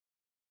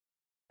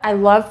I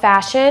love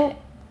fashion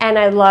and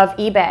I love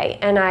eBay,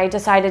 and I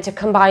decided to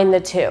combine the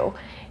two.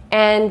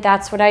 And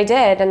that's what I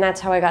did, and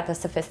that's how I got the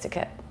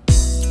Sophisticate.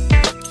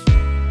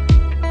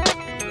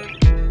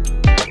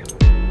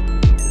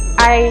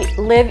 I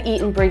live,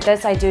 eat, and breathe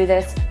this. I do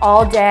this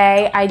all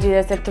day. I do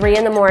this at 3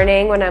 in the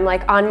morning when I'm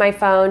like on my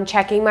phone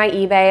checking my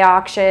eBay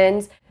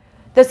auctions.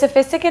 The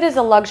Sophisticate is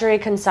a luxury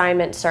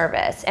consignment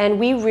service, and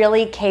we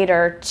really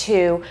cater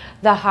to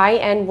the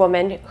high-end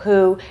woman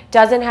who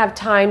doesn't have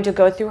time to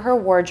go through her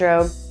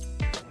wardrobe.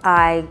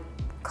 I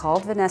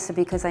called Vanessa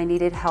because I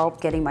needed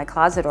help getting my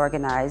closet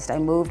organized. I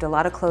moved a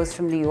lot of clothes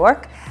from New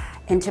York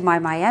into my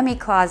Miami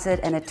closet,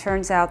 and it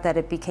turns out that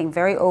it became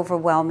very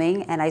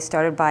overwhelming, and I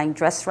started buying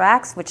dress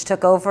racks, which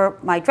took over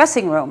my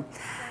dressing room.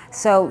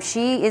 So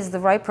she is the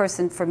right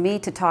person for me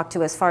to talk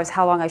to as far as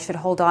how long I should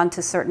hold on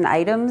to certain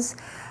items.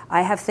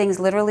 I have things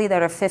literally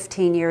that are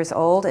 15 years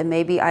old and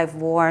maybe I've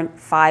worn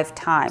 5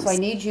 times. So I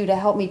need you to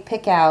help me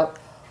pick out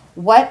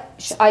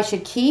what I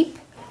should keep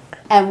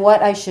and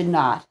what I should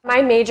not.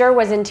 My major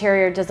was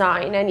interior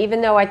design, and even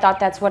though I thought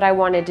that's what I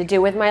wanted to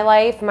do with my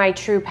life, my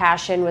true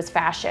passion was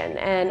fashion.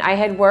 And I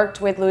had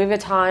worked with Louis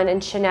Vuitton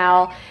and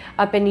Chanel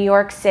up in New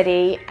York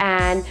City,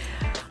 and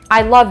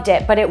I loved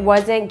it, but it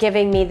wasn't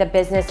giving me the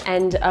business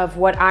end of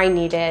what I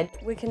needed.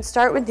 We can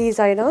start with these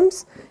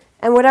items,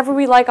 and whatever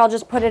we like, I'll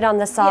just put it on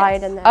the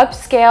side. Yes. And then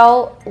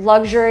upscale,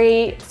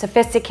 luxury,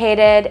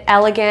 sophisticated,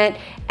 elegant,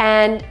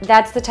 and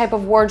that's the type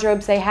of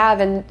wardrobes they have,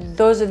 and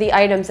those are the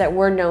items that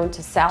we're known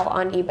to sell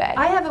on eBay.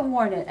 I haven't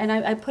worn it, and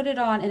I put it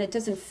on, and it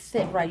doesn't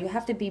fit right. You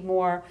have to be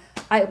more,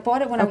 I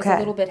bought it when I was a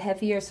little bit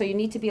heavier, so you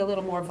need to be a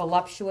little more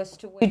voluptuous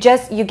to wear.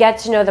 You get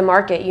to know the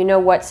market. You know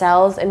what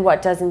sells and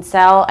what doesn't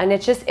sell, and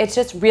it's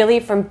just really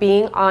from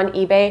being on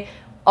eBay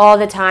all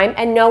the time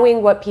and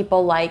knowing what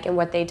people like and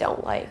what they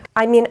don't like.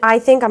 I mean, I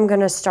think I'm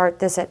gonna start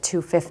this at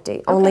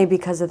 $250, only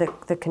because of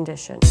the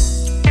condition.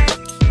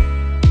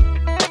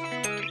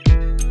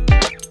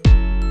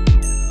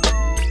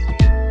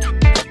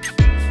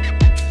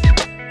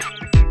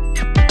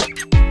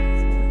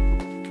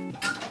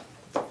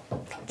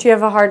 Do you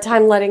have a hard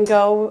time letting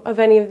go of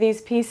any of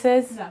these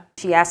pieces? No.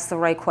 She asks the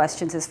right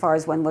questions as far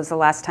as when was the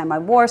last time I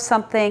wore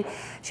something.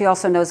 She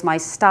also knows my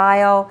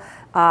style.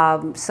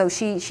 So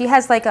she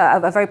has like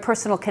a very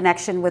personal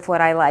connection with what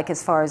I like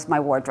as far as my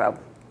wardrobe.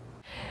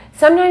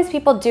 Sometimes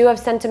people do have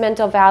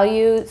sentimental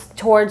values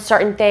towards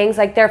certain things,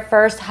 like their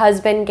first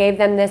husband gave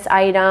them this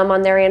item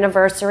on their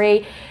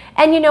anniversary.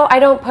 And you know, I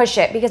don't push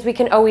it because we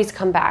can always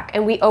come back,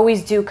 and we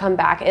always do come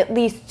back at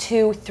least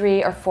 2,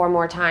 3, or 4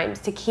 more times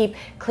to keep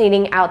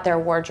cleaning out their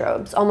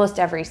wardrobes almost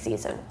every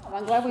season.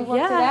 I'm glad we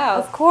worked it out.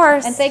 Of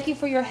course. And thank you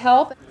for your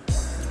help.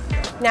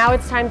 Now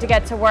it's time to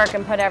get to work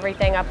and put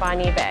everything up on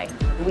eBay.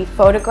 We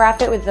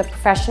photograph it with the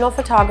professional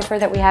photographer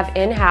that we have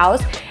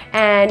in-house,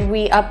 and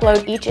we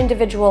upload each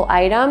individual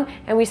item,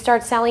 and we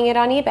start selling it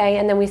on eBay,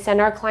 and then we send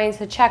our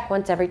clients a check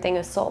once everything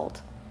is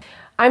sold.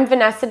 I'm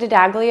Vanessa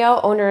Dadaglio,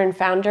 owner and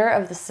founder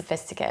of the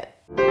Sophisticate.